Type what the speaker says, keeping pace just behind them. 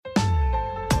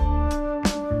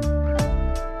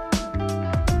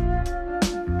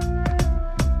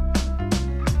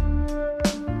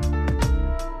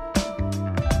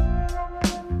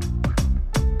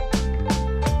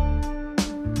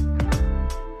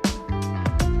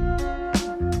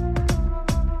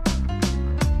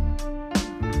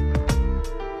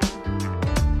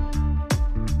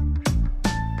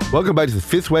Welcome back to the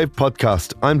Fifth Wave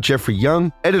podcast. I'm Jeffrey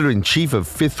Young, editor-in-chief of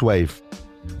Fifth Wave.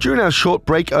 During our short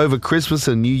break over Christmas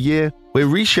and New Year, we're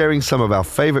resharing some of our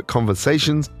favorite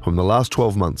conversations from the last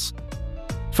 12 months.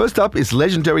 First up is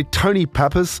legendary Tony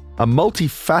Pappas, a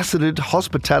multifaceted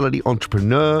hospitality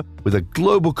entrepreneur with a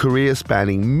global career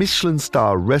spanning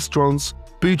Michelin-star restaurants,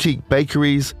 boutique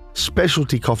bakeries,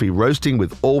 specialty coffee roasting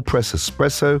with all-press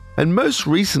espresso, and most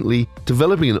recently,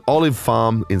 developing an olive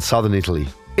farm in southern Italy.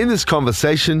 In this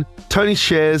conversation, Tony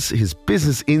shares his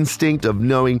business instinct of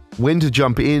knowing when to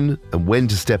jump in and when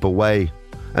to step away,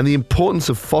 and the importance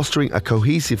of fostering a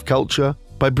cohesive culture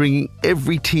by bringing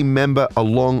every team member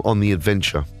along on the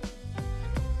adventure.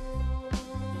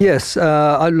 Yes,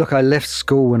 I left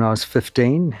school when I was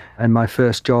 15, and my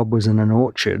first job was in an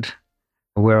orchard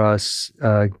where I was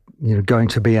going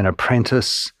to be an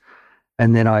apprentice,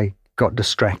 and then I got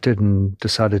distracted and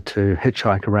decided to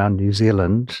hitchhike around New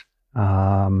Zealand.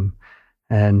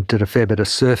 And did a fair bit of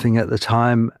surfing at the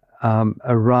time,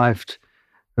 arrived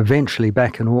eventually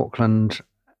back in Auckland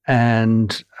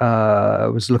and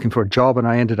was looking for a job, and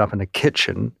I ended up in a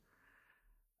kitchen.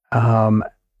 And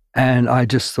I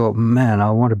just thought, man,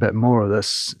 I want a bit more of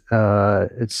this.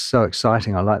 It's so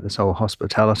exciting. I like this whole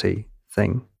hospitality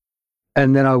thing.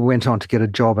 And then I went on to get a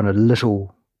job in a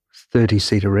little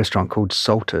 30-seater restaurant called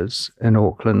Salters in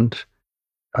Auckland.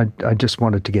 I just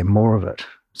wanted to get more of it.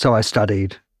 So I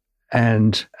studied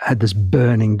and had this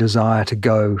burning desire to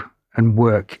go and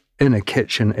work in a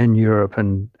kitchen in Europe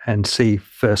and see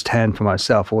firsthand for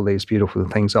myself all these beautiful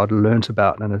things I'd learnt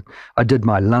about. And I did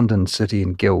my London City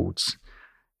and Guilds.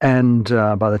 And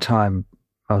by the time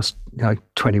I was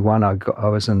 21, I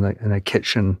was in a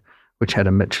kitchen which had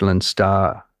a Michelin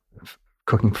star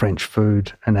cooking French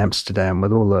food in Amsterdam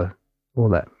with all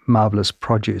that marvelous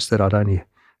produce that I'd only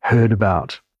heard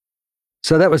about.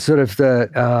 So that was sort of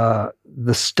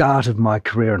the start of my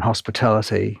career in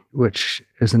hospitality, which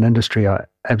is an industry I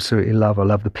absolutely love. I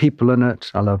love the people in it.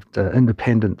 I love the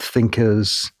independent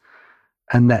thinkers.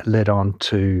 And that led on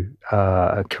to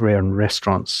a career in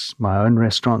restaurants, my own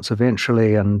restaurants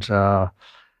eventually, and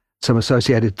some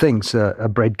associated things, a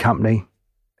bread company,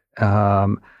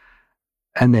 and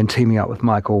then teaming up with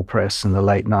Mike Allpress in the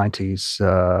late 90s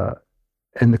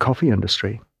in the coffee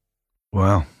industry.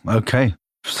 Wow. Okay.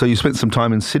 So you spent some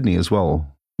time in Sydney as well?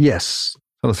 Yes.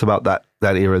 Tell us about that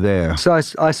era there. So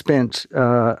I spent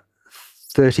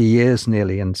 30 years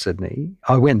nearly in Sydney.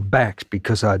 I went back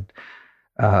because I'd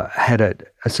had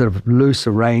a sort of loose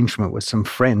arrangement with some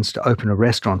friends to open a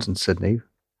restaurant in Sydney,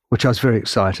 which I was very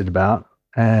excited about.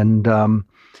 And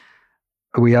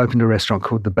we opened a restaurant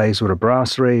called the Bayswater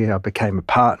Brasserie. I became a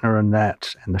partner in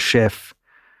that and the chef.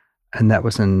 And that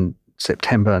was in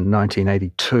September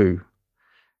 1982.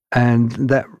 And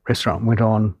that restaurant went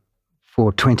on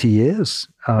for 20 years.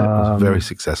 It was very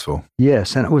successful.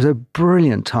 Yes, and it was a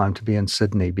brilliant time to be in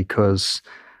Sydney because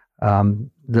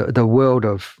the world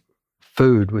of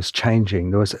food was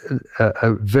changing. There was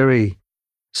a very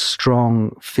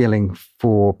strong feeling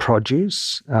for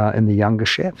produce in the younger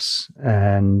chefs.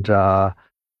 And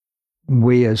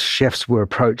we as chefs were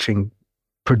approaching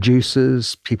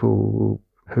producers, people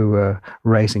who were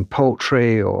raising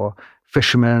poultry or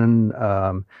fishermen,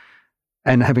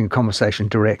 and having a conversation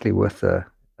directly with the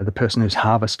person who's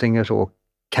harvesting it or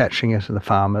catching it, and the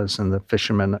farmers and the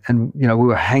fishermen. And, we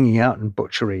were hanging out in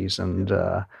butcheries and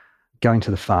going to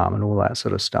the farm and all that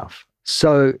sort of stuff.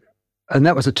 So, and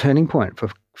that was a turning point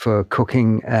for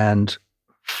cooking and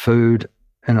food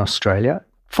in Australia,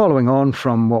 following on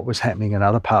from what was happening in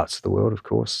other parts of the world, of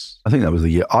course. I think that was the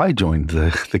year I joined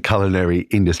the culinary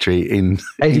industry in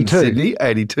Sydney,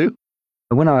 82.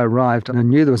 When I arrived, I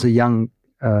knew there was a young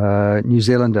New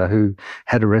Zealander who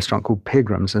had a restaurant called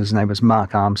Pegram's, and his name was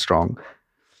Mark Armstrong.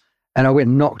 And I went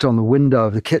and knocked on the window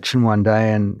of the kitchen one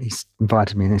day, and he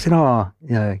invited me, and he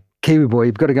said, Kiwi boy,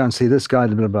 you've got to go and see this guy,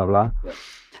 blah, blah, blah.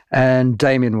 And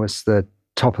Damien was the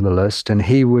top of the list, and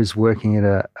he was working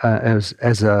at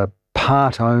as a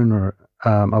part owner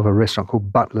of a restaurant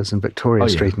called Butler's in Victoria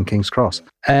Street in King's Cross.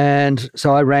 And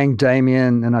so I rang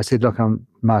Damien and I said, look,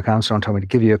 Mark Armstrong told me to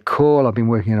give you a call. I've been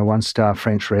working in a one-star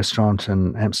French restaurant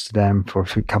in Amsterdam for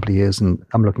a couple of years and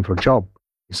I'm looking for a job.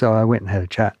 So I went and had a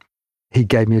chat. He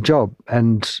gave me a job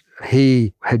and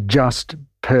he had just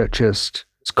purchased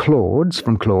Claude's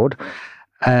from Claude,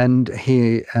 and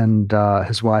he and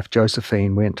his wife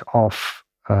Josephine went off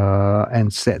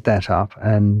and set that up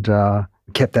and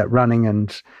kept that running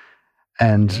and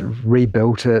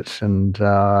rebuilt it, and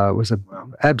it was an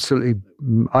absolutely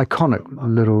iconic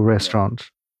little restaurant.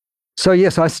 So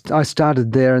yes, I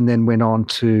started there and then went on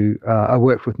to, I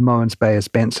worked with Moens Bayers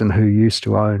Benson, who used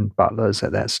to own Butler's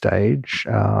at that stage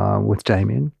with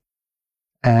Damien.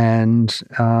 And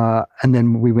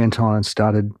then we went on and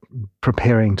started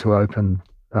preparing to open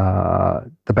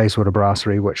the Bayswater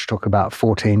Brasserie, which took about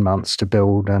 14 months to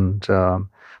build and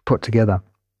put together.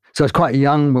 So it's quite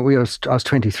young, but I was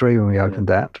 23 when we opened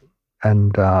that,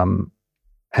 and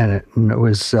it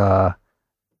was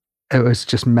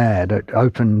just mad. It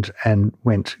opened and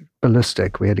went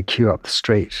ballistic. We had to queue up the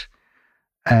street,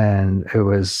 and it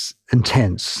was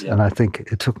intense. Yeah. And I think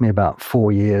it took me about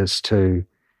 4 years to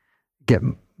get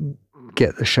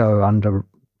the show under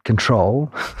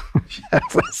control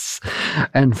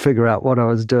and figure out what I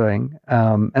was doing.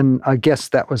 And I guess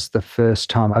that was the first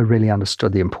time I really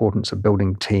understood the importance of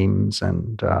building teams,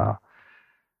 and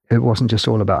it wasn't just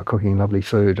all about cooking lovely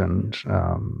food and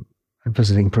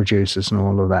visiting producers and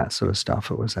all of that sort of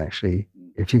stuff. It was actually,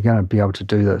 if you're going to be able to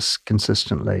do this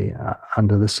consistently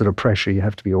under this sort of pressure, you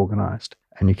have to be organized,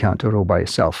 and you can't do it all by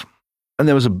yourself. And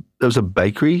there was a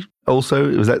bakery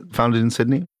also. Was that founded in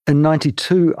Sydney? In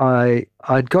 92,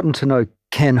 I'd gotten to know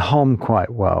Ken Hom quite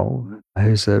well,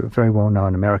 who's a very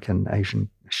well-known American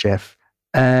Asian chef.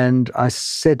 And I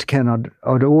said to Ken,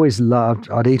 I'd always loved,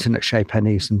 I'd eaten at Chez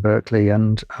Panisse in Berkeley,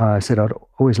 and I said, I'd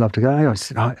always love to go. I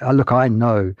said, look, I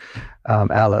know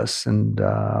Alice, and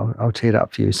I'll tee it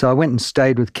up for you. So I went and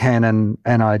stayed with Ken,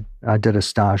 and I did a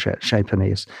stage at Chez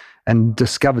Panisse and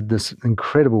discovered this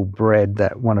incredible bread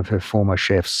that one of her former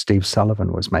chefs, Steve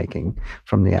Sullivan, was making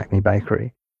from the Acme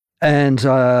Bakery. And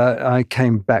I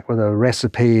came back with a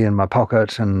recipe in my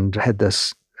pocket and had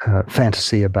this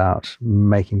fantasy about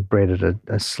making bread at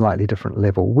a slightly different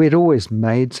level. We'd always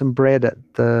made some bread at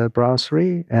the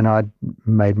brasserie, and I'd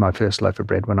made my first loaf of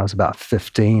bread when I was about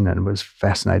 15 and was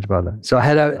fascinated by that. So I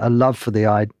had a love for the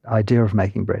idea of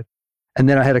making bread. And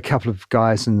then I had a couple of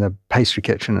guys in the pastry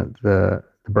kitchen at the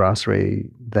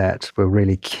brasserie that were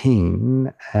really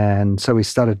keen, and so we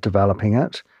started developing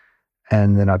it.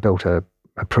 And then I built a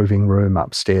proving room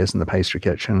upstairs in the pastry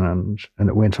kitchen, and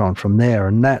it went on from there.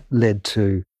 And that led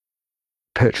to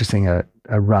purchasing a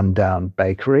rundown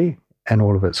bakery and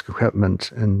all of its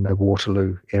equipment in the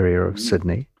Waterloo area of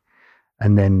Sydney.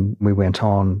 And then we went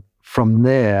on from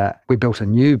there. We built a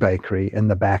new bakery in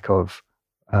the back of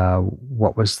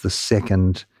what was the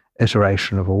second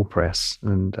iteration of All Press,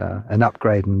 and an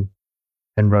upgrade in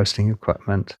roasting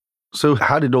equipment. So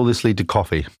how did all this lead to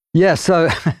coffee? Yeah, so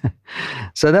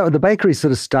the bakery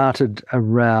sort of started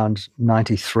around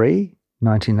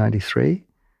 1993.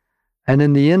 And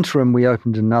in the interim, we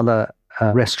opened another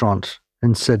restaurant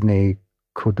in Sydney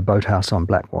called the Boathouse on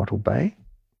Blackwattle Bay.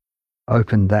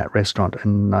 Opened that restaurant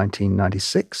in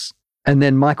 1996. And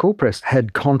then Mike Allpress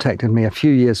had contacted me a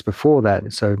few years before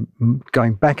that. So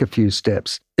going back a few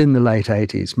steps, in the late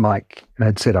 80s, Mike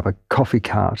had set up a coffee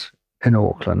cart in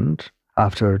Auckland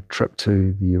after a trip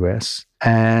to the US.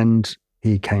 And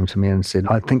he came to me and said,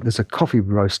 I think there's a coffee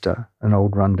roaster, an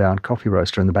old rundown coffee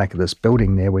roaster in the back of this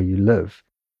building there where you live.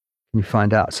 Can you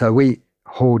find out? So we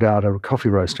hauled out a coffee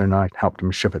roaster, and I helped him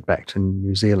ship it back to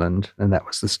New Zealand. And that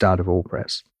was the start of All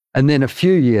Press. And then a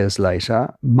few years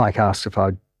later, Mike asked if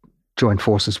I'd join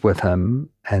forces with him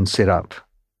and set up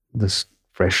this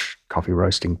fresh coffee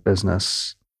roasting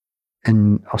business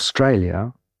in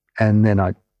Australia. And then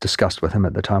I discussed with him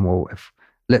at the time, well,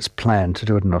 let's plan to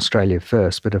do it in Australia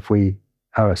first, but if we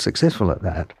are successful at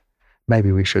that,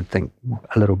 maybe we should think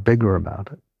a little bigger about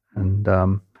it and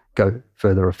go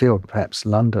further afield, perhaps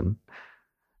London.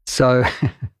 So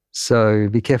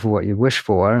be careful what you wish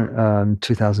for.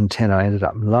 2010, I ended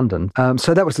up in London.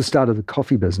 So that was the start of the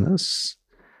coffee business.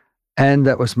 And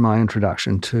that was my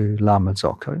introduction to La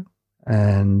Marzocco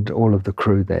and all of the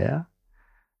crew there.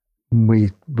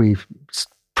 We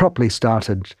properly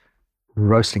started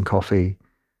roasting coffee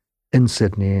in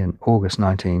Sydney in August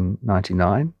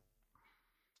 1999,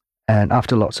 and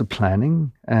after lots of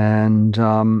planning. And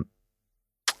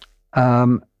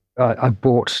I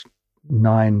bought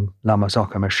 9 La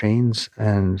Marzocco machines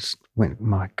and went,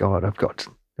 my God,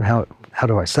 how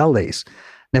do I sell these?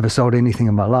 Never sold anything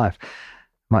in my life.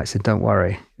 Mike said, don't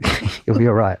worry, you'll be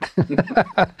all right.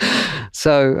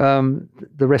 So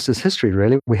the rest is history,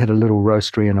 really. We had a little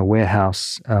roastery in a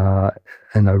warehouse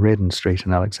in O'Redden Street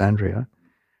in Alexandria.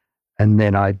 And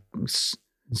then I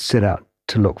set out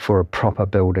to look for a proper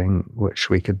building which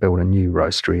we could build a new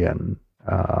roastery in,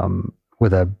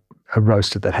 with a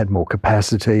roaster that had more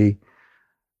capacity.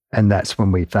 And that's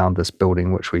when we found this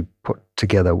building, which we put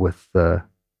together with the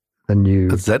new...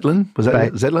 Zetland? Was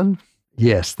that Zetland?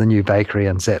 Yes, the new bakery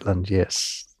in Zetland,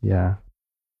 yes. Yeah.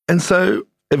 And so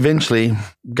eventually,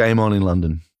 game on in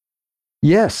London.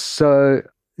 Yes. So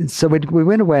we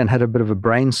went away and had a bit of a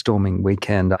brainstorming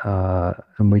weekend,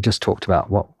 and we just talked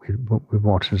about what we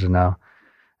wanted in our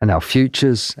and our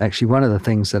futures. Actually, one of the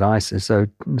things that I said, so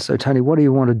Tony, what do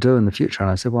you want to do in the future?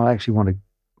 And I said, well, I actually want to,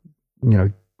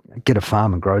 get a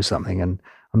farm and grow something, and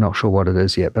I'm not sure what it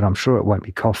is yet, but I'm sure it won't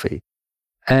be coffee.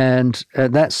 And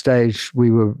at that stage,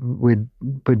 we'd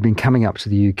been coming up to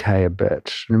the UK a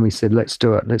bit, and we said, let's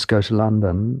do it. Let's go to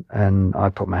London. And I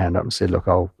put my hand up and said, look,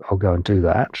 I'll go and do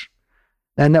that.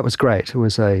 And that was great. It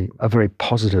was a very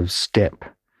positive step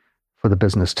for the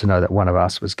business to know that one of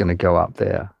us was going to go up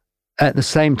there. At the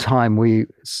same time,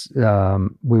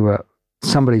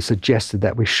 somebody suggested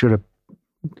that we should have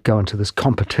go into this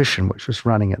competition, which was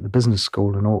running at the business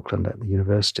school in Auckland at the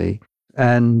university.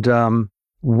 And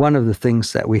one of the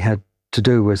things that we had to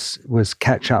do was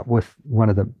catch up with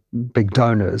one of the big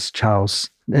donors,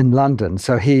 Charles, in London.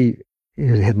 So he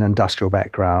had an industrial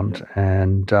background,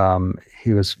 and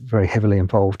he was very heavily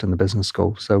involved in the business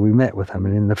school. So we met with him,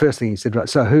 and then the first thing he said, right,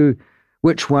 so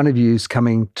which one of you is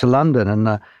coming to London?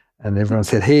 And everyone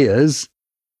said, he is.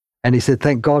 And he said,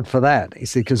 thank God for that. He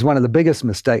said, because one of the biggest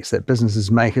mistakes that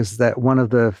businesses make is that one of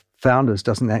the founders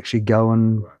doesn't actually go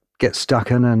and get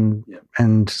stuck in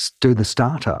and do the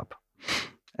startup.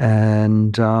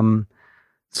 And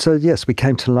so, yes, we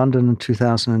came to London in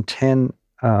 2010.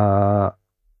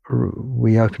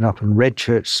 We opened up in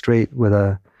Redchurch Street with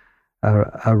a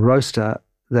roaster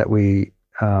that we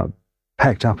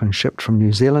packed up and shipped from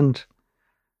New Zealand.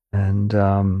 And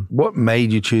what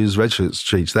made you choose Redchurch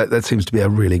Street? That seems to be a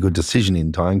really good decision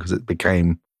in time, because it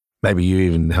became, maybe you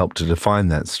even helped to define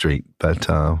that street. But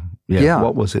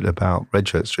what was it about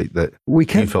Redchurch Street that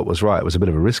you felt was right? It was a bit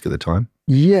of a risk at the time.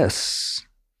 Yes,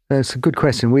 that's a good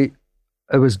question.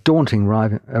 It was daunting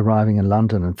arriving in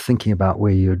London and thinking about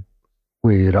where you'd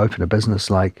open a business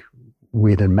like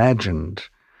we'd imagined,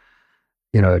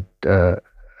 a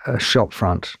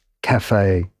shopfront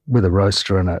cafe with a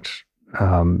roaster in it.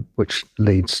 Which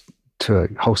leads to a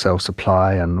wholesale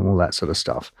supply and all that sort of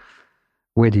stuff.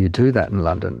 Where do you do that in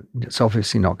London? It's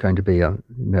obviously not going to be in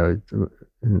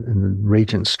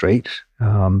Regent Street,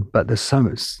 but there's so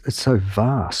much. It's so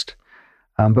vast.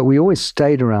 But we always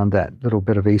stayed around that little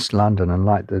bit of East London and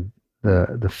liked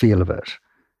the feel of it.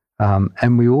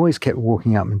 And we always kept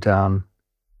walking up and down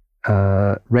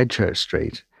Redchurch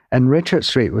Street. And Redchurch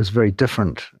Street was very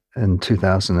different in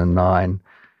 2009.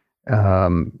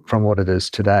 From what it is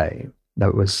today.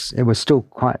 It was still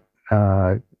quite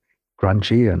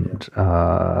grungy and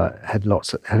had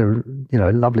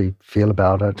a lovely feel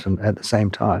about it, and at the same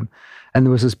time, and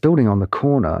there was this building on the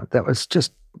corner that was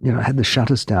just had the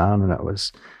shutters down, and it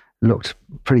looked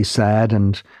pretty sad,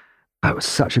 and it was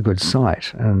such a good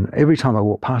sight. And every time I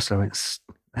walked past it, I went,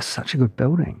 "That's such a good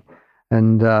building,"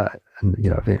 and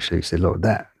eventually we said, "Look,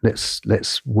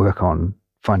 let's work on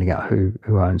finding out who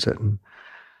owns it."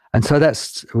 And so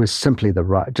it was simply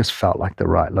just felt like the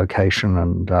right location,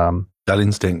 and that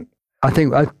instinct. I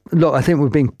think we've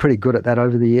been pretty good at that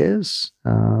over the years.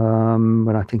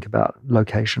 When I think about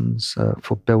locations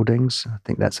for buildings, I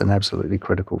think that's an absolutely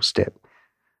critical step.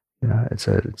 It's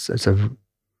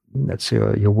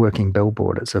your working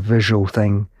billboard. It's a visual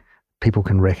thing. People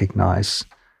can recognize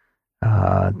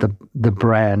the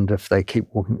brand if they keep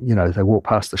walking. They walk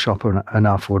past the shop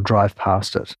enough or drive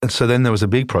past it. And so then there was a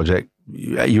big project.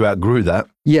 You outgrew that.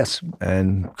 Yes.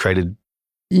 And created.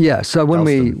 Yeah. So when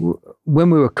we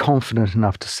were confident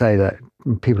enough to say that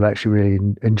people actually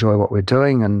really enjoy what we're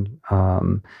doing, and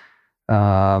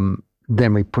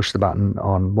then we pushed the button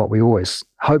on what we always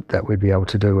hoped that we'd be able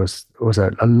to do was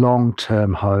a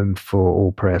long-term home for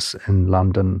All Press in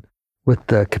London, with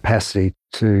the capacity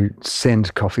to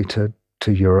send coffee to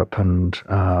Europe and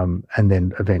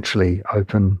then eventually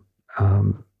open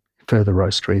further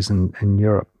roasteries in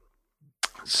Europe.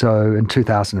 So in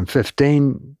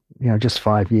 2015, just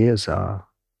 5 years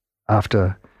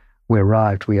after we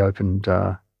arrived, we opened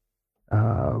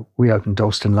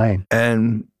Dalston Lane,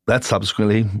 and that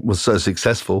subsequently was so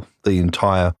successful, the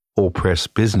entire All Press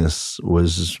business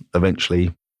was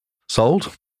eventually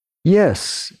sold.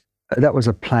 Yes, that was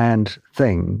a planned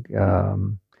thing.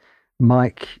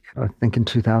 Mike, I think in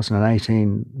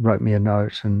 2018, wrote me a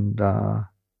note, and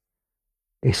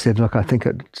he said, "Look, I think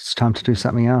it's time to do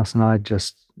something else." And I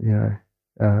just,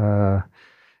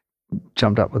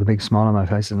 jumped up with a big smile on my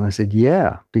face, and I said,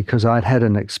 "Yeah," because I'd had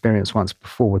an experience once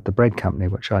before with the bread company,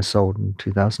 which I sold in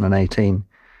 2018,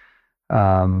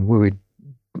 where we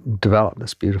developed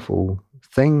this beautiful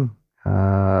thing.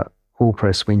 All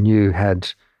Press, we knew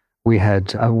we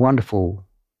had a wonderful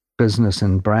business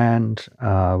and brand. We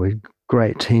had a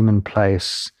great team in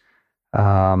place.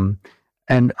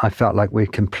 And I felt like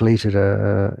we'd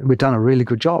done a really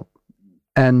good job.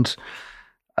 And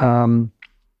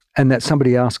that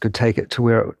somebody else could take it to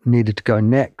where it needed to go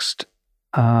next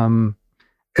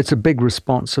it's a big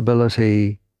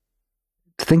responsibility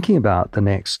thinking about the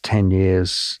next 10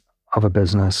 years of a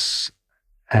business.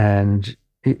 And,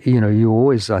 you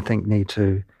always, I think, need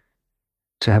to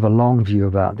have a long view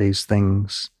about these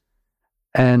things.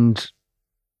 And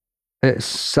it's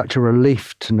such a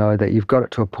relief to know that you've got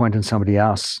it to a point in somebody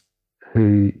else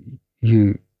who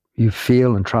you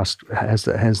feel and trust has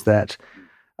that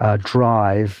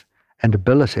drive and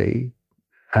ability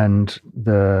and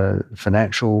the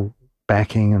financial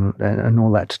backing and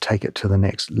all that to take it to the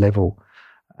next level.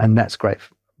 And that's great.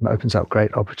 It opens up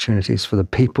great opportunities for the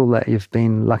people that you've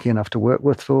been lucky enough to work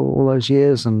with for all those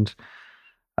years and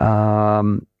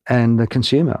the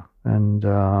consumer. And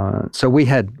so we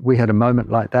had a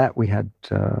moment like that. We had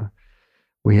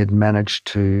managed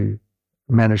to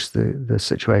manage the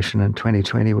situation in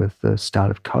 2020 with the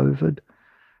start of COVID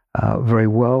very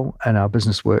well, and our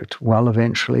business worked well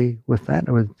eventually with that.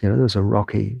 There was a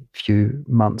rocky few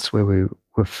months where we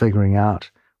were figuring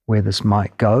out where this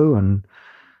might go and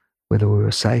whether we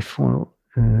were safe or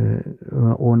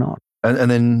not.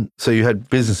 And then, so you had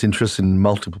business interests in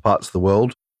multiple parts of the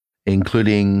world,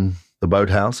 including the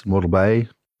boathouse in Wattle Bay.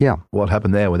 Yeah. What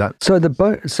happened there with that? So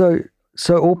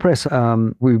so Allpress,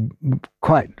 we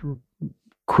quite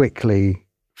quickly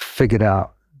figured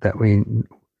out that we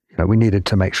needed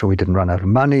to make sure we didn't run out of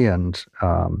money and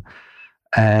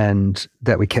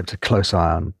that we kept a close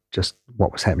eye on just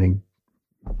what was happening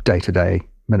day to day,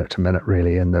 minute to minute,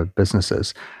 really, in the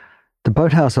businesses. The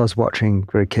boathouse I was watching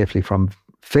very carefully from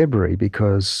February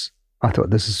because I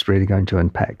thought this is really going to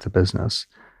impact the business.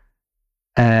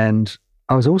 And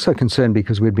I was also concerned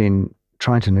because we'd been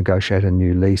trying to negotiate a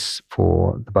new lease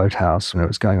for the boathouse and it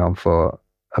was going on for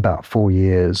about 4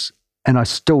 years. And I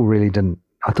still really didn't,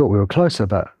 I thought we were closer,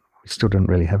 but we still didn't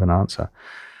really have an answer.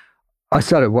 I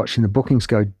started watching the bookings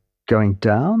going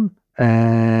down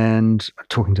and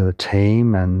talking to the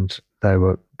team, and they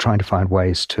were trying to find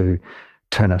ways to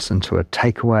turn us into a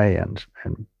takeaway and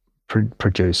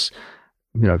produce,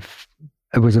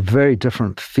 it was a very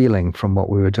different feeling from what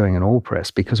we were doing in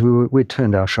Allpress because we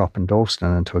turned our shop in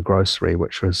Dalston into a grocery,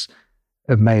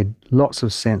 it made lots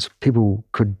of sense. People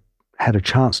had a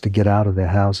chance to get out of their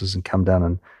houses and come down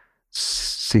and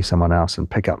see someone else and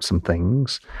pick up some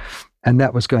things. And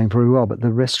that was going very well. But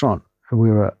the restaurant, we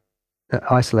were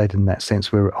isolated in that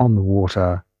sense. We were on the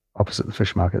water opposite the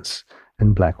fish markets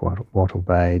in Black Wattle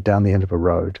Bay, down the end of a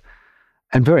road,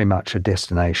 and very much a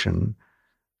destination.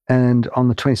 And on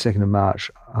the 22nd of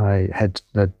March, I had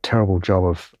the terrible job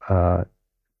of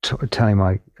telling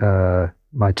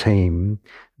my team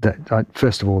that,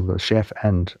 first of all, the chef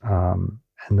and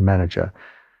the manager,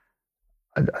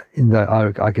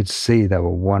 I could see they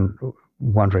were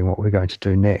wondering what we were going to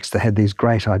do next. They had these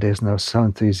great ideas and they were so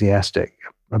enthusiastic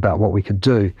about what we could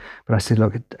do. But I said,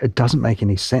 look, it doesn't make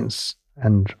any sense.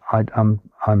 And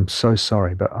I'm so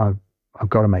sorry, but I've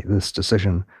got to make this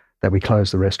decision that we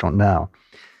close the restaurant now.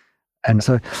 And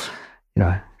so,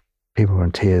 people were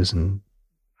in tears, and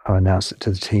I announced it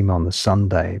to the team on the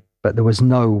Sunday, but there was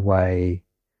no way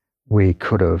we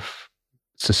could have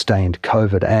sustained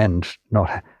COVID and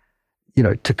not,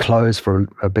 to close for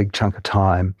a big chunk of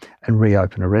time and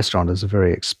reopen a restaurant is a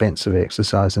very expensive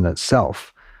exercise in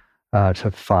itself,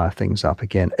 to fire things up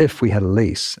again if we had a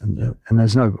lease. And there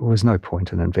was no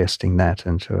point in investing that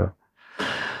into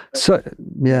So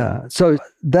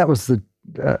that was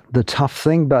the tough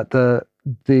thing, but at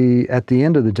the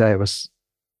end of the day, it was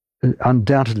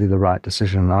undoubtedly the right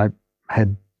decision. I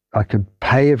could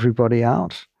pay everybody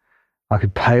out. I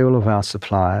could pay all of our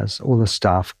suppliers. All the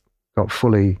staff got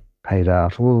fully paid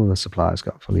out. All the suppliers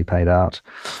got fully paid out.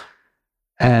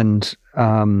 And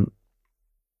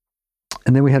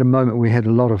then we had a moment where we had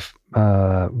a lot of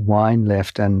wine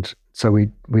left, and so we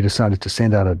decided to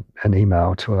send out an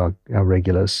email to our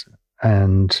regulars,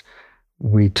 and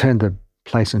we turned the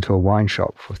place into a wine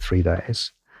shop for 3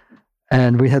 days.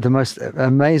 And we had the most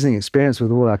amazing experience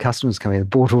with all our customers coming in,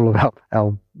 bought all of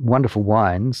our wonderful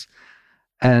wines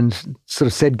and sort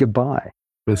of said goodbye.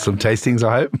 With some tastings,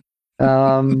 I hope?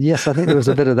 Yes, I think there was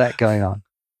a bit of that going on.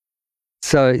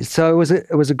 So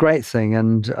it was a great thing.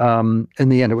 And in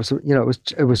the end, it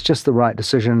was just the right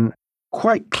decision.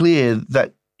 Quite clear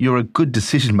that you're a good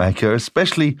decision maker,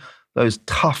 especially those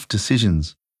tough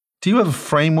decisions. Do you have a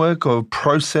framework or a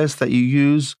process that you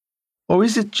use, or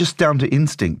is it just down to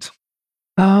instinct?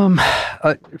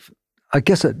 I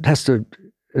guess it has to.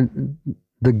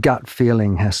 The gut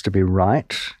feeling has to be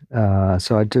right.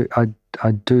 So I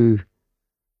do.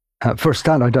 For a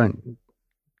start, I don't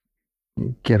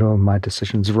get all my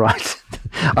decisions right.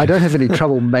 I don't have any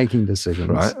trouble making decisions.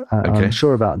 Right. Okay. I'm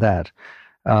sure about that.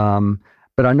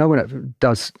 But I know when it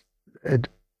does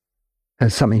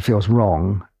as something feels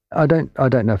wrong, I don't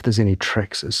know if there's any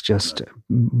tricks. It's just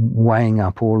weighing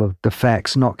up all of the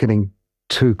facts, not getting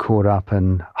too caught up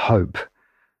in hope.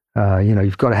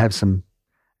 You've got to have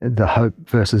the hope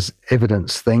versus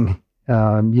evidence thing.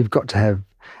 You've got to have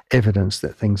evidence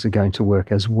that things are going to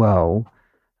work as well.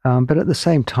 But at the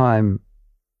same time,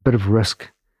 a bit of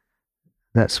risk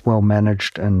that's well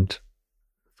managed and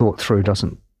thought through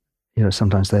doesn't,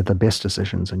 sometimes they're the best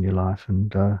decisions in your life.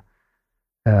 And,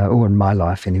 or in my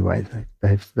life anyway,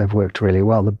 they've worked really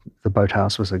well. The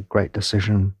boathouse was a great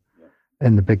decision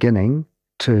in the beginning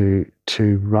to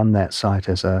run that site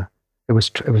it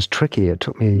was tricky. It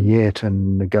took me a year to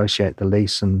negotiate the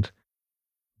lease and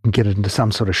get it into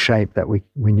some sort of shape that we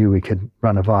knew we could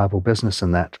run a viable business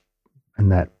in that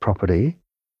property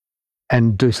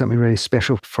and do something really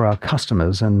special for our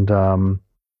customers. And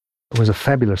it was a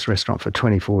fabulous restaurant for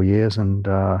 24 years, and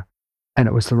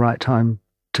it was the right time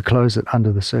to close it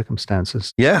under the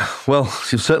circumstances. Yeah, well,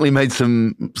 you've certainly made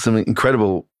some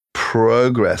incredible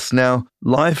progress. Now,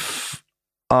 life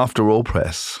after All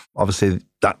Press, obviously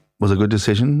that was a good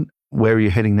decision. Where are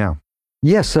you heading now?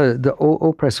 Yeah, so the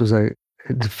All Press it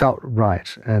felt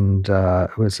right, and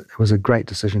it was a great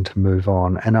decision to move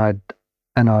on. And I'd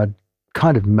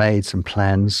kind of made some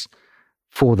plans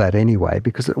for that anyway,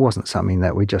 because it wasn't something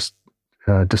that we just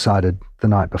decided the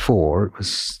night before. It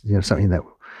was something that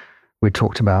we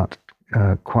talked about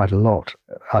quite a lot.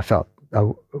 I felt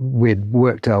we'd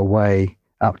worked our way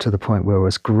up to the point where it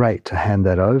was great to hand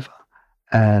that over.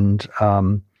 And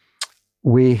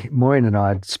Maureen and I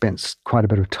had spent quite a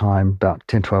bit of time, about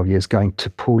 10, 12 years, going to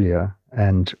Puglia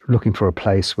and looking for a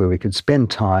place where we could spend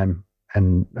time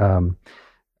and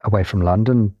away from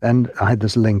London. And I had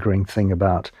this lingering thing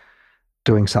about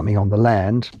doing something on the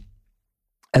land.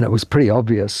 And it was pretty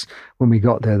obvious when we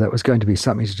got there that it was going to be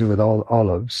something to do with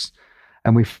olives.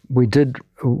 And we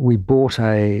bought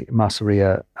a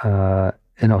masseria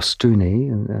in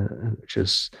Ostuni, which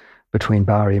is between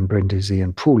Bari and Brindisi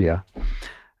and Puglia.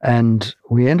 And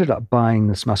we ended up buying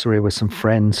this masseria with some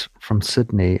friends from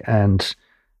Sydney and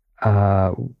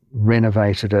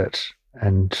renovated it.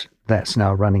 And that's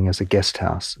now running as a guest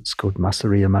house. It's called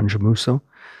Masseria Mangiamuso.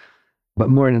 But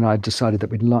Maureen and I decided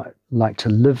that we'd like to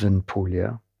live in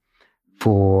Puglia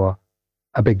for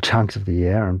a big chunk of the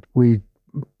year. And we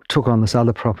took on this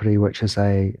other property, which is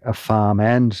a farm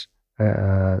and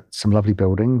some lovely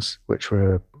buildings, which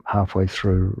we're halfway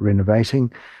through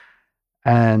renovating.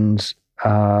 And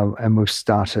we've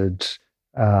started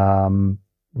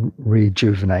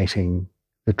rejuvenating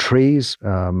the trees.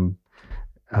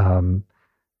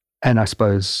 And I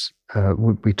suppose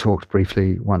we talked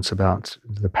briefly once about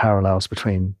the parallels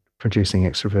between producing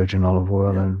extra virgin olive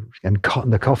oil and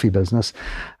the coffee business.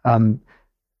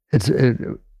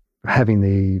 Having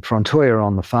the frontoia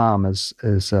on the farm is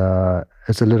a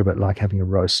little bit like having a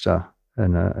roaster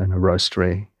in a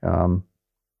roastery.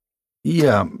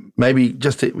 Yeah, maybe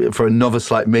just for a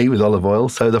novice like me with olive oil.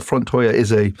 So the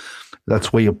frontoia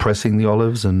that's where you're pressing the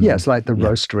olives, and it's like the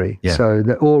roastery. Yeah. So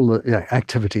all the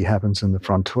activity happens in the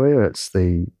frontoia. It's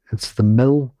the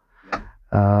mill,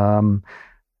 and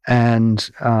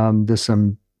there's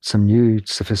some new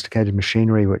sophisticated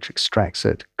machinery which extracts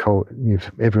it cold.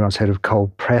 Everyone's heard of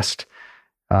cold pressed.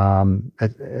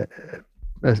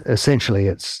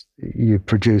 Essentially, you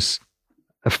produce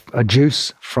a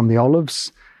juice from the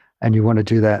olives, and you want to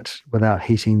do that without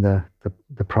heating the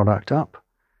product up.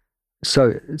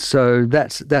 So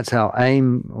that's our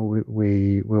aim.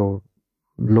 We will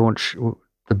launch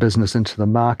the business into the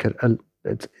market.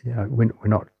 We're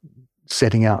not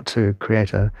setting out to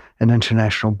create an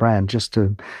international brand, just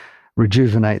to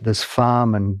rejuvenate this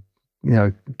farm and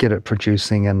get it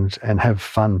producing and have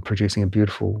fun producing a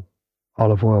beautiful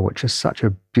olive oil, which is such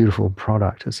a beautiful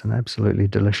product. It's an absolutely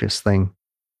delicious thing.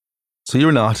 So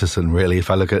you're an artisan, really. If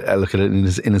I look at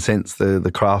it in a sense,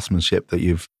 the craftsmanship that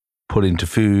you've put into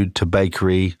food, to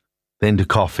bakery, then to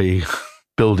coffee,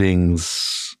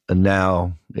 buildings, and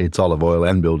now it's olive oil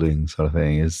and buildings sort of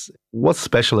thing. What's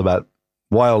special about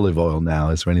why olive oil now?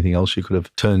 Is there anything else you could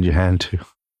have turned your hand to?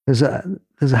 There's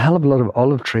a hell of a lot of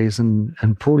olive trees in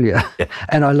Puglia,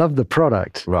 and I love the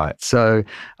product. Right. So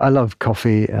I love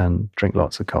coffee and drink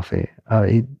lots of coffee. I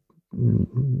eat,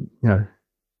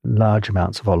 large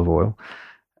amounts of olive oil,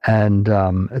 and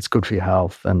it's good for your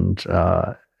health. And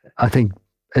I think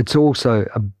it's also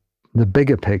the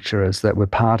bigger picture is that we're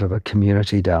part of a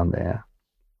community down there,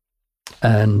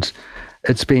 and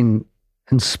it's been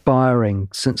inspiring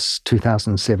since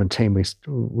 2017.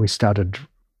 We started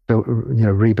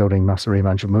rebuilding Masseria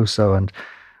Mangiamuso and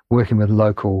working with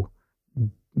local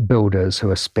builders who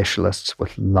are specialists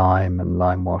with lime and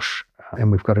lime wash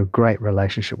And we've got a great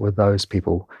relationship with those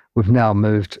people. We've now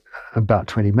moved about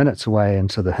 20 minutes away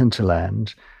into the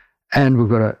hinterland. And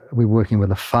we're working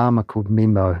with a farmer called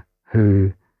Mimo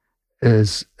who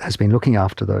has been looking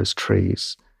after those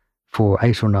trees for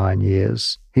 8 or 9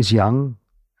 years. He's young,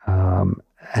 and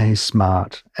he's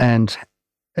smart, and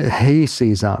he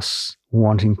sees us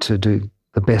wanting to do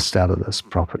the best out of this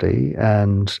property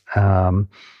and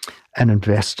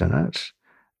invest in it.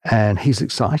 And he's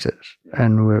excited.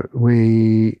 And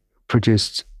we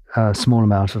produced a small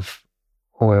amount of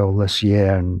oil this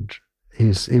year, and he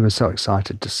was so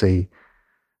excited to see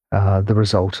the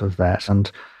result of that. And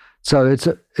so it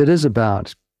is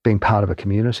about being part of a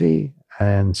community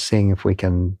and seeing if we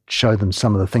can show them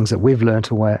some of the things that we've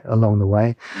learned along the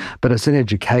way. But it's an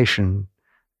education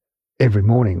every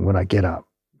morning when I get up,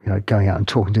 going out and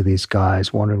talking to these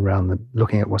guys, wandering around,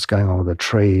 looking at what's going on with the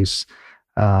trees,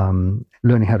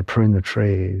 learning how to prune the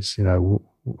trees,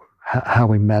 how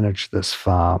we manage this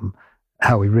farm,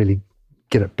 how we really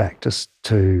get it back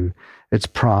to its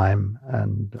prime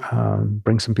and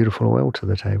bring some beautiful oil to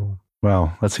the table.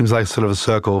 Wow, that seems like sort of a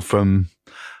circle from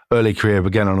early career,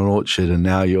 began on an orchard, and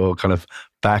now you're kind of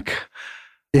back.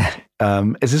 Yeah.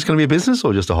 Is this going to be a business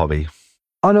or just a hobby?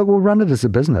 Oh, no, we'll run it as a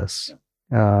business.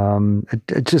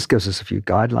 It just gives us a few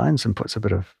guidelines and puts a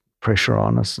bit of pressure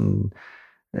on us and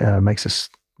makes us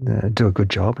do a good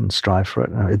job and strive for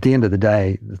it. At the end of the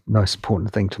day, the most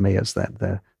important thing to me is that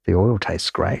the oil tastes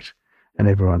great and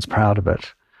everyone's proud of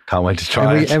it. Can't wait to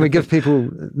try it. And we give people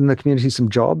in the community some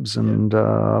jobs, and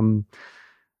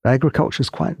agriculture is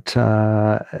quite,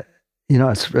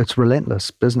 it's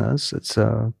relentless business. It's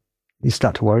you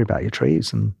start to worry about your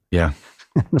trees and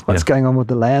what's going on with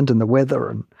the land and the weather,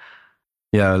 and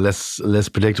less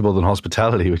predictable than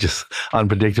hospitality, which is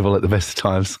unpredictable at the best of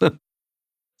times.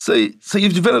 So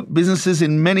you've developed businesses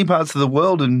in many parts of the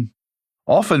world and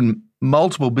often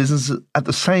multiple businesses at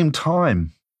the same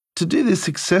time. To do this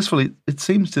successfully, it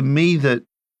seems to me that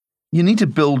you need to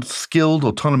build skilled,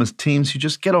 autonomous teams who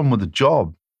just get on with the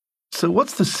job. So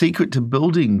what's the secret to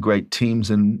building great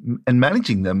teams and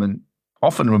managing them, and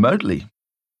often remotely?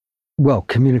 Well,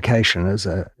 communication is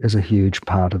a huge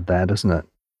part of that, isn't it?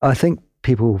 I think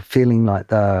people feeling like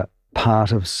they're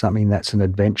part of something that's an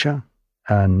adventure,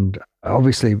 and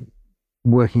obviously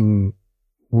working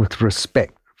with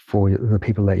respect for the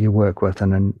people that you work with.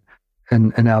 And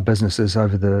in our businesses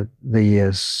over the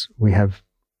years, we have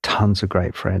tons of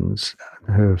great friends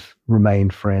who have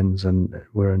remained friends, and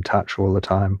we're in touch all the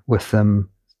time with them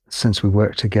since we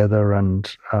worked together.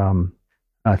 And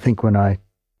I think when I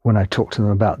talk to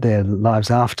them about their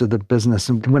lives after the business,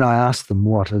 and when I ask them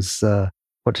what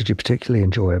did you particularly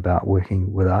enjoy about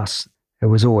working with us, it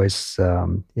was always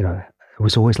it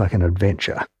was always like an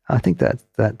adventure. I think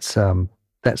that's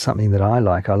something that I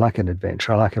like. I like an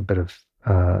adventure. I like a bit of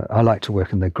I like to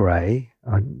work in the grey.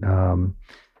 I'm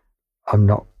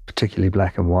not particularly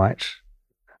black and white,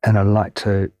 and I like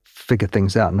to figure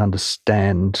things out and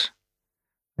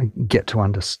get to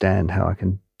understand how I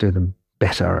can do them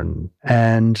better.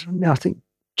 And I think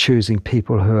choosing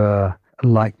people who are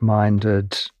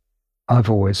like-minded. I've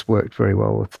always worked very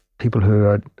well with people who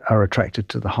are attracted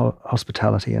to the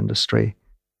hospitality industry,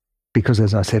 because,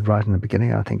 as I said right in the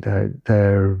beginning, I think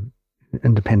they're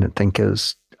independent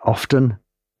thinkers often,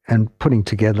 and putting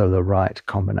together the right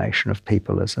combination of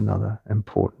people is another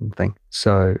important thing.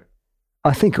 So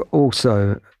I think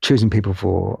also choosing people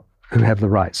who have the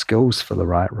right skills for the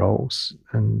right roles.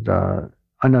 And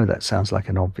I know that sounds like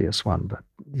an obvious one, but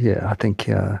I think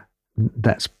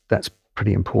that's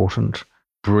pretty important.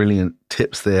 Brilliant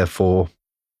tips there for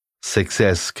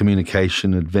success: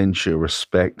 communication, adventure,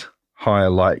 respect,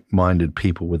 hire like-minded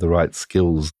people with the right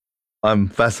skills. I'm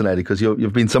fascinated because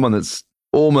you've been someone that's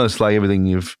almost like everything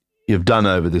you've done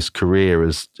over this career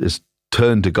is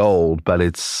turned to gold, but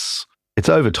it's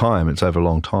over time, it's over a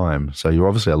long time. So you're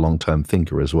obviously a long-term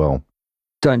thinker as well.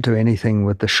 Don't do anything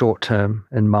with the short term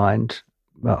in mind.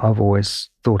 I've always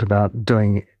thought about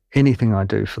doing anything I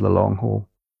do for the long haul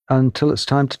until it's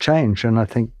time to change. And I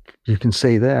think you can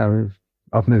see there,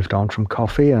 I've moved on from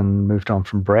coffee and moved on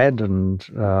from bread and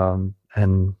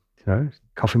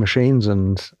coffee machines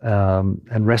and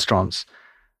restaurants.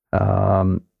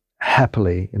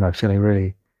 Happily, feeling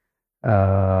really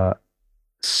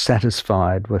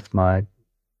satisfied with my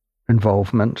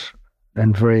involvement,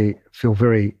 and feel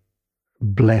very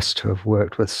blessed to have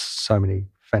worked with so many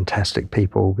fantastic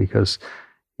people, because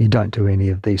you don't do any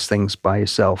of these things by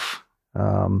yourself.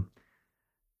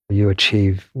 You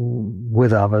achieve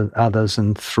with others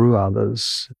and through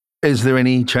others. Is there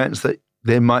any chance that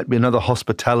there might be another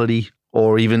hospitality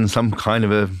or even some kind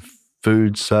of a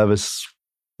food service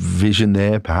vision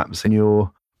there, perhaps in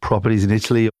your properties in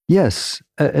Italy? Yes.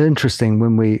 Interesting,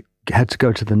 when we had to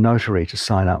go to the notary to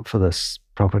sign up for this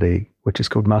property, which is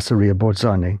called Masseria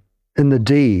Borzoni. In the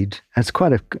deed, it's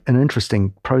quite an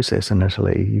interesting process in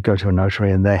Italy. You go to a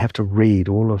notary and they have to read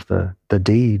all of the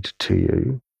deed to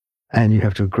you, and you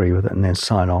have to agree with it and then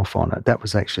sign off on it. That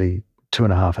was actually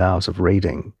 2.5 hours of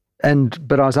reading.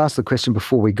 But I was asked the question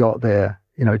before we got there,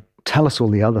 tell us all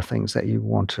the other things that you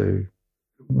want to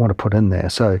put in there.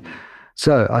 So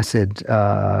I said,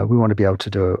 we want to be able to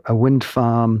do a wind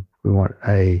farm. We want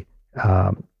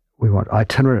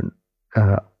itinerant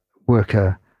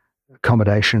worker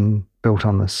accommodation built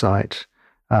on the site.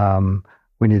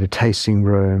 We need a tasting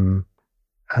room,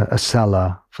 a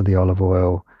cellar for the olive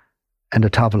oil, and a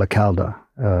tavola calda,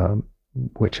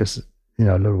 which is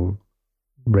a little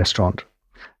restaurant.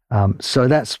 So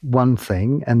that's one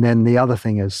thing, and then the other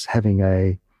thing is having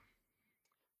a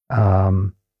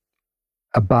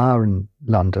bar in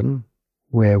London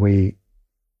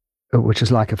which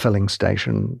is like a filling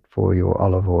station for your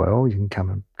olive oil. You can come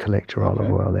and collect your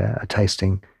olive oil there. A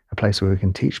place where we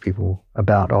can teach people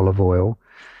about olive oil,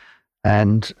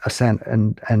 and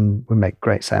we make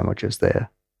great sandwiches there,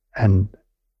 and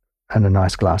a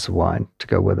nice glass of wine to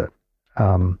go with it.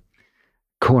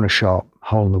 Corner shop,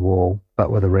 hole in the wall,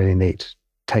 but with a really neat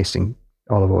tasting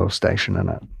olive oil station in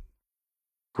it.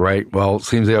 Great. Well, it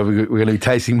seems like we're going to be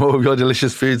tasting more of your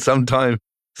delicious food sometime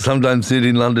soon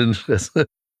in London,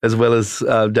 as well as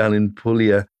down in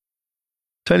Puglia.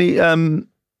 Tony,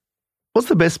 what's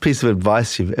the best piece of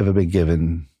advice you've ever been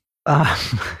given?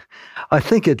 I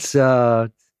think it's,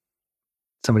 somebody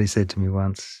said to me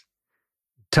once,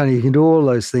 Tony, you can do all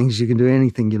those things. You can do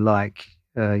anything you like.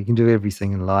 You can do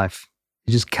everything in life.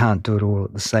 You just can't do it all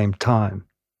at the same time.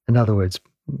 In other words,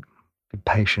 be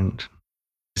patient.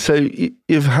 So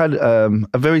you've had a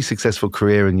very successful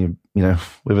career, and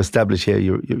we've established here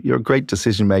you're a great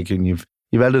decision maker, and you've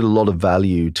added a lot of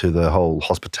value to the whole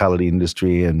hospitality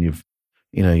industry, and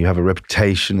you have a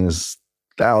reputation as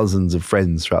thousands of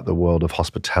friends throughout the world of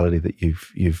hospitality that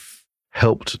you've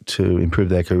helped to improve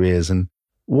their careers.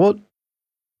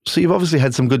 So you've obviously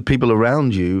had some good people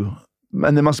around you,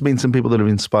 and there must have been some people that have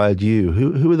inspired you.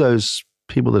 Who are those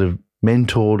people that have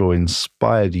mentored or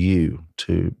inspired you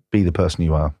to be the person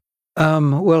you are?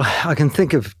 Well, I can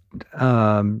think of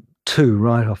two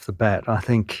right off the bat. I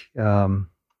think one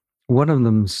of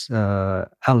them's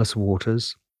Alice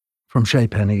Waters from Chez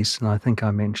Panisse, and I think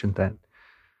I mentioned that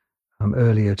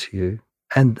earlier to you.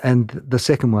 And the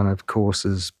second one, of course,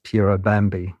 is Piero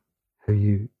Bambi, who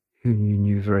you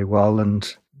knew very well,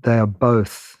 and they are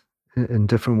both, in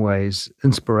different ways,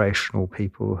 inspirational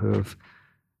people who've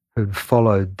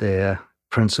followed their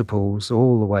principles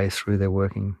all the way through their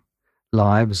working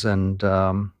lives. And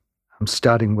I'm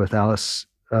starting with Alice.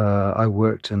 I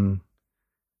worked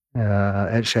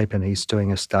at Chez Panisse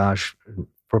doing a stage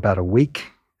for about a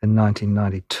week in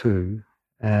 1992,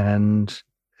 and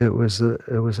it was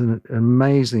an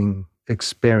amazing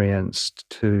experience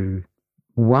to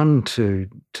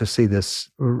see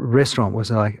this restaurant. Was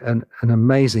like an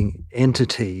amazing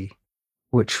entity,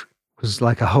 which was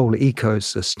like a whole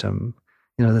ecosystem.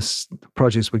 The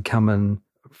produce would come in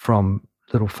from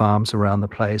little farms around the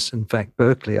place. In fact,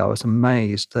 Berkeley, I was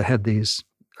amazed. They had these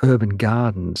urban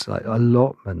gardens, like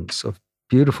allotments of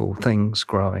beautiful things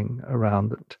growing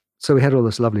around it. So we had all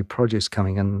this lovely produce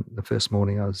coming in. The first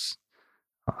morning I was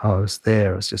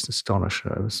there, I was just astonished.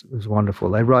 It was wonderful.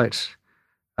 They write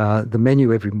the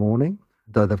menu every morning,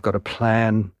 though they've got a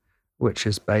plan which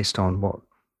is based on what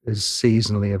is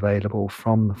seasonally available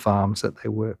from the farms that they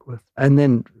work with. And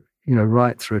then,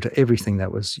 right through to everything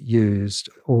that was used,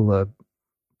 all the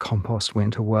compost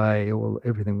went away,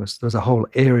 there was a whole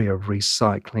area of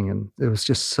recycling, and it was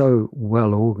just so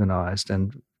well organized,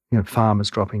 and farmers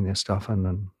dropping their stuff in.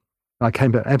 And I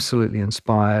came back absolutely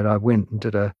inspired. I went and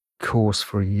did a course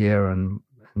for a year in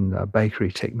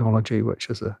bakery technology, which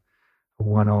is a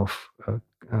one-off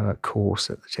course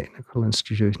at the Technical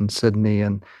Institute in Sydney,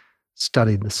 and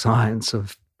studied the science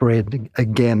of bread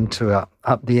again to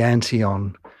up the ante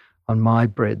on my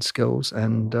bread skills,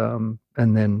 and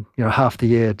then half the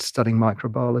year studying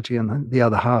microbiology, and the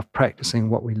other half practicing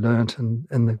what we learnt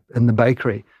in the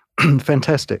bakery.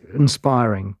 Fantastic,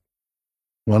 inspiring.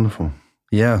 Wonderful.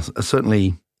 Yeah,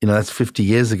 certainly. That's 50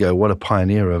 years ago. What a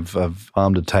pioneer of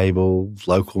farm to table,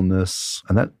 localness,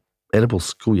 and that edible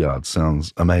schoolyard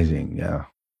sounds amazing. Yeah,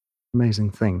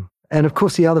 amazing thing. And of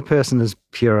course, the other person is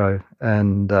Piero,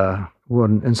 and what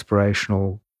an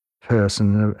inspirational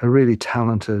person, a really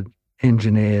talented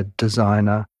engineer,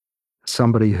 designer,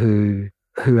 somebody who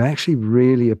actually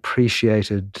really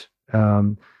appreciated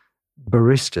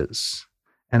baristas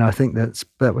And I think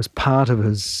that was part of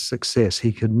his success.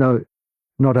 He could not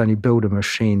only build a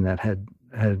machine that had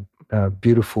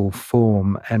beautiful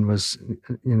form and was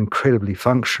incredibly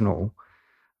functional,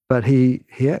 but he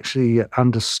actually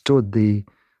understood the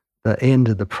end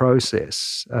of the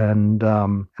process, and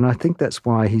I think that's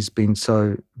why he's been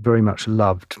so very much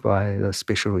loved by the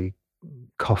specialty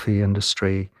coffee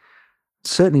industry.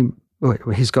 Certainly,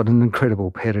 he's got an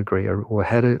incredible pedigree, or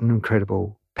had an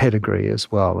incredible pedigree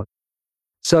as well.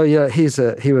 So yeah, he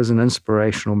was an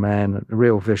inspirational man, a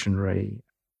real visionary.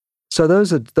 So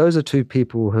those are two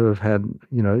people who have had,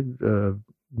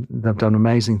 they've done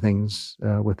amazing things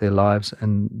with their lives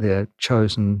and their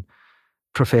chosen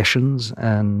professions,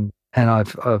 and I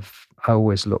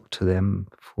always look to them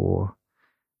for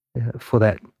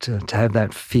that to have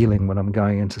that feeling when I'm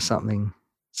going into something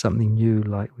new,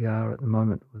 like we are at the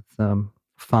moment with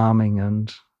farming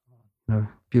and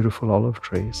beautiful olive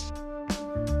trees.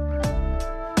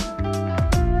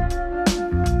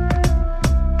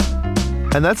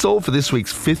 And that's all for this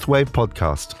week's Fifth Wave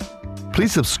podcast.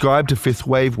 Please subscribe to Fifth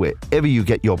Wave wherever you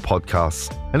get your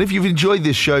podcasts. And if you've enjoyed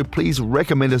this show, please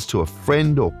recommend us to a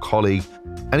friend or colleague.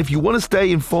 And if you want to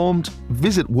stay informed,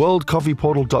 visit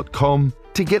worldcoffeeportal.com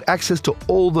to get access to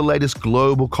all the latest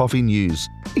global coffee news,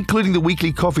 including the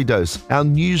weekly Coffee Dose, our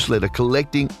newsletter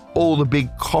collecting all the big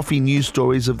coffee news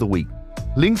stories of the week.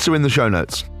 Links are in the show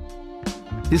notes.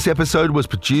 This episode was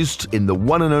produced in the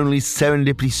one and only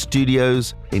Serendipity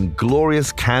Studios in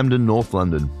glorious Camden, North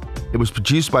London. It was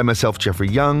produced by myself, Jeffrey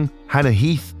Young, Hannah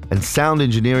Heath, and sound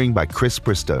engineering by Chris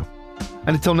Bristow.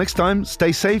 And until next time,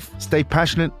 stay safe, stay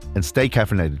passionate, and stay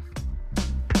caffeinated.